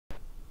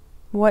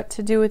what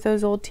to do with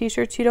those old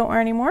t-shirts you don't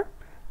wear anymore?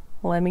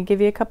 Let me give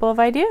you a couple of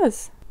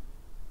ideas.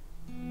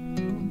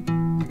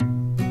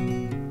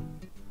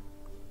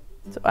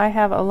 So I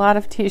have a lot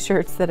of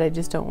t-shirts that I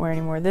just don't wear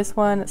anymore. This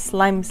one,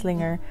 Slime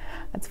Slinger,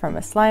 that's from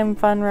a slime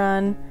fun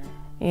run,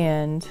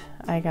 and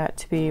I got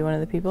to be one of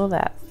the people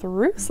that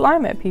threw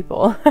slime at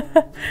people.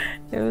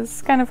 It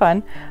was kind of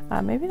fun.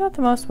 Maybe not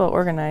the most well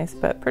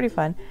organized, but pretty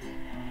fun.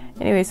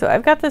 Anyway, so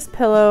I've got this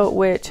pillow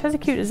which has a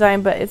cute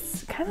design, but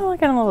it's kind of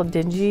looking a little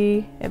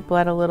dingy. It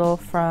bled a little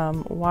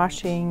from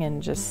washing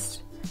and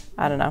just,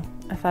 I don't know.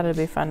 I thought it'd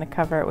be fun to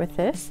cover it with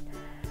this.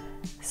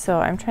 So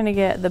I'm trying to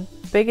get the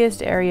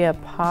biggest area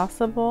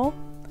possible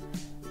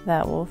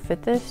that will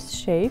fit this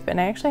shape.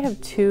 And I actually have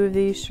two of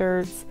these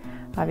shirts.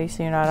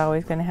 Obviously you're not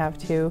always going to have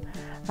two.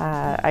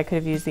 I could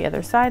have used the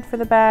other side for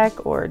the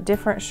back or a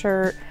different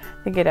shirt.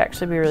 I think it'd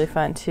actually be really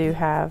fun to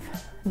have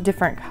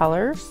different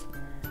colors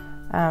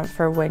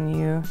for when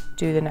you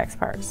do the next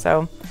part.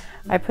 So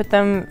I put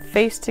them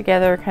face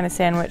together, kind of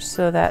sandwiched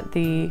so that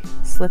the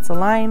slits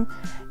align,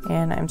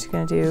 and I'm just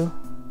going to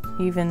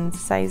do even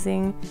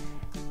sizing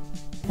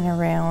and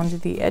around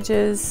the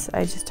edges.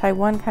 I just tie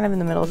one kind of in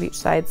the middle of each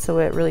side so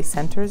it really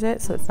centers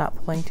it, so it's not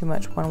pulling too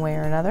much one way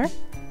or another.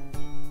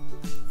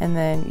 And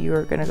then you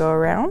are going to go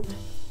around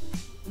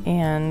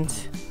and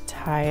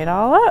tie it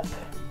all up.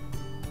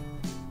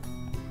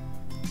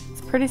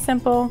 It's pretty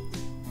simple,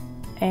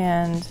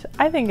 and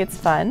I think it's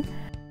fun.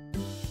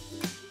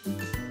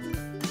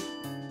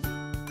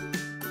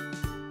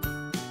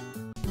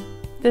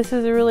 This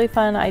is a really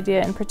fun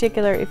idea, in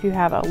particular if you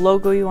have a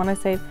logo you want to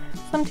save.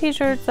 Some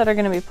t-shirts that are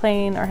going to be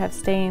plain or have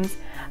stains.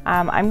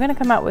 I'm going to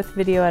come out with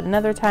video at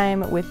another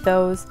time with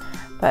those,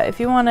 but if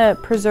you want to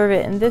preserve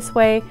it in this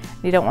way,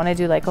 you don't want to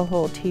do like a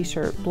whole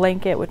t-shirt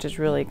blanket, which is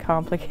really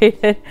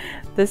complicated.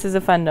 This is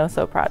a fun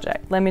no-sew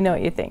project. Let me know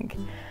what you think.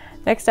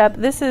 Next up,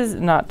 this is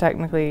not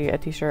technically a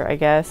t-shirt, I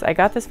guess. I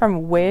got this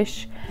from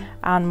Wish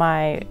on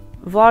my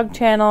vlog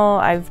channel.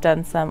 I've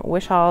done some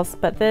Wish hauls,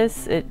 but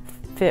this, it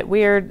fit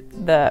weird.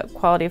 The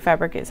quality of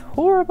fabric is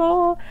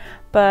horrible,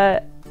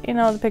 but you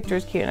know, the picture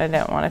is cute and I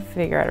didn't want to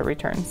figure out a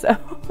return. So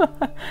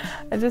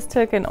I just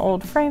took an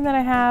old frame that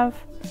I have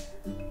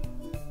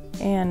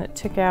and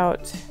took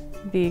out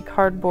the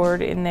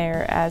cardboard in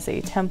there as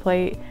a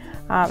template.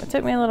 It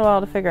took me a little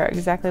while to figure out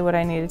exactly what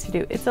I needed to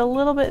do. It's a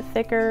little bit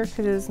thicker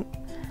because it's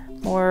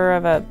more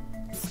of a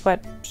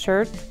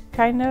sweatshirt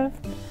kind of,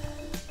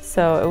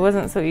 so it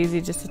wasn't so easy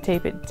just to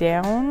tape it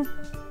down,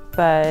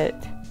 but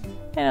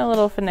in a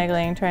little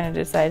finagling, trying to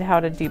decide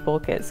how to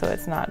debulk it so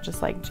it's not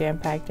just like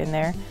jam-packed in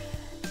there.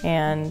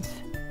 And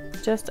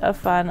just a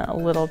fun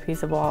little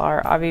piece of wall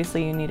art.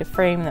 Obviously you need a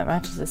frame that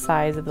matches the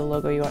size of the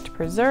logo you want to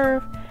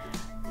preserve,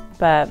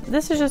 but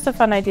this is just a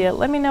fun idea.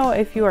 Let me know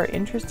if you are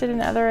interested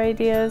in other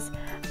ideas,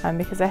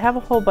 because I have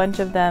a whole bunch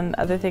of them,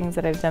 other things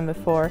that I've done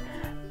before,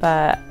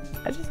 but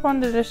I just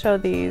wanted to show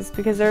these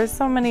because there's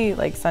so many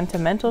like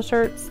sentimental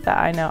shirts that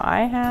I know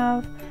I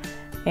have,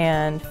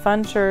 and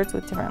fun shirts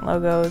with different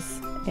logos,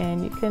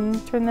 and you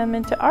can turn them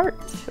into art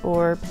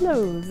or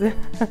pillows.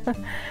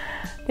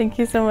 Thank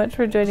you so much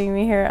for joining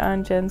me here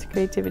on Jen's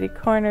Creativity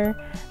Corner.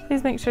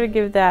 Please make sure to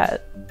give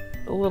that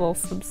little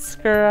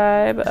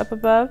subscribe up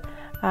above.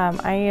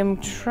 I am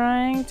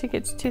trying to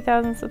get to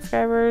 2,000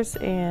 subscribers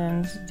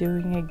and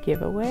doing a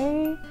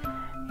giveaway,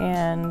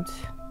 and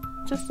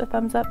just a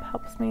thumbs up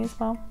helps me as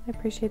well. I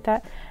appreciate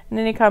that. And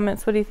any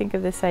comments, what do you think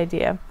of this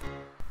idea?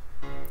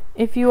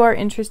 If you are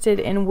interested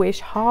in Wish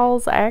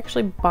hauls, I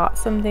actually bought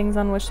some things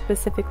on Wish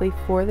specifically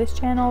for this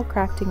channel,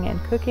 crafting and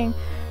cooking.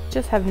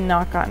 Just have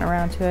not gotten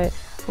around to it.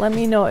 Let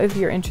me know if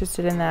you're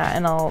interested in that,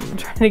 and I'll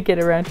try to get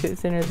around to it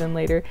sooner than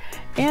later.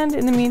 And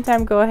in the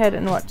meantime, go ahead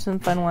and watch some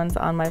fun ones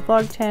on my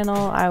vlog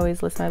channel. I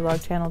always list my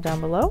vlog channel down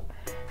below,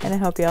 and I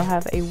hope you all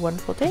have a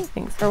wonderful day.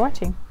 Thanks for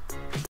watching.